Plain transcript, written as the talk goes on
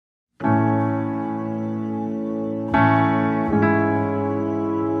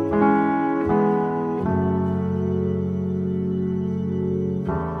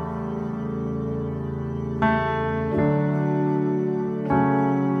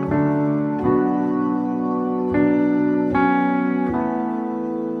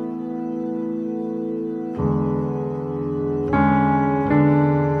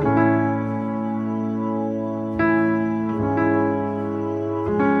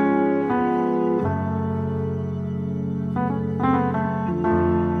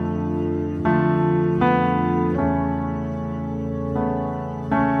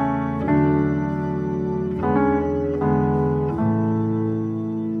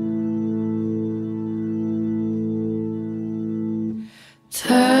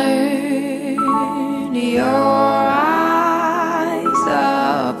Turn your eyes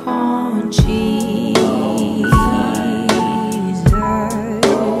upon Jesus.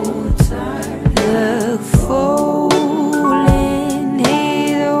 Look full in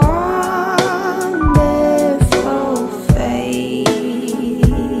His wonderful face,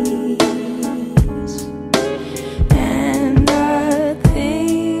 and the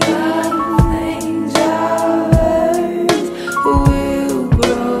things of earth will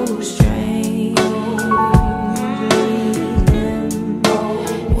grow strangely dim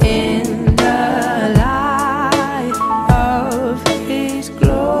in the light of His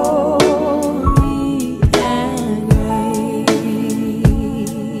glory and grace.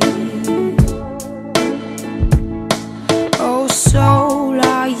 Oh soul,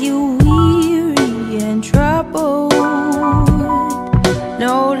 are you weary and troubled?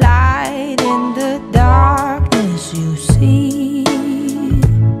 No light in the darkness you see.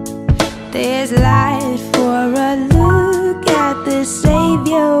 There's light for a look at the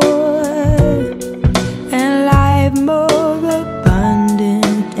Savior, and life more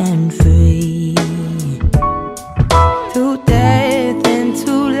abundant and free. Through death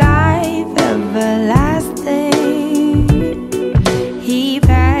into life everlasting, He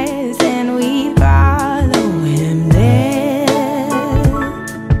passed and we follow Him there.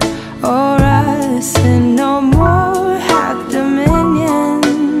 Or us and no more have dominion,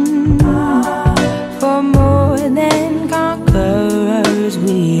 for more than conquerors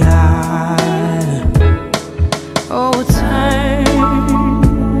we are. Oh, turn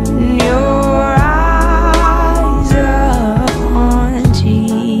your eyes upon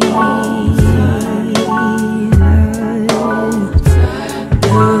Jesus.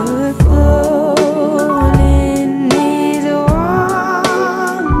 Look full in His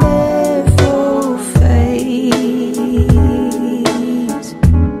wonderful face,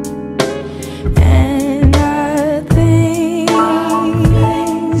 and the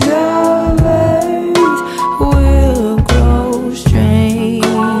things of earth will grow strangely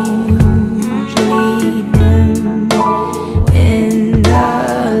dim in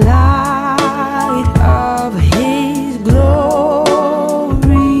the light of His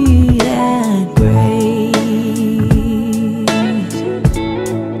glory and grace.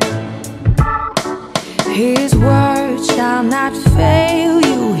 His word shall not fail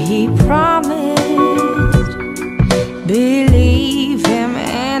you, He promised. Believe Him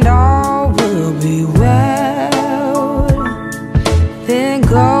and all will be well. Then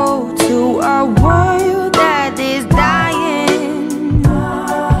go to a world that is dying,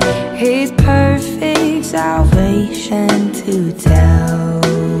 His perfect salvation to tell.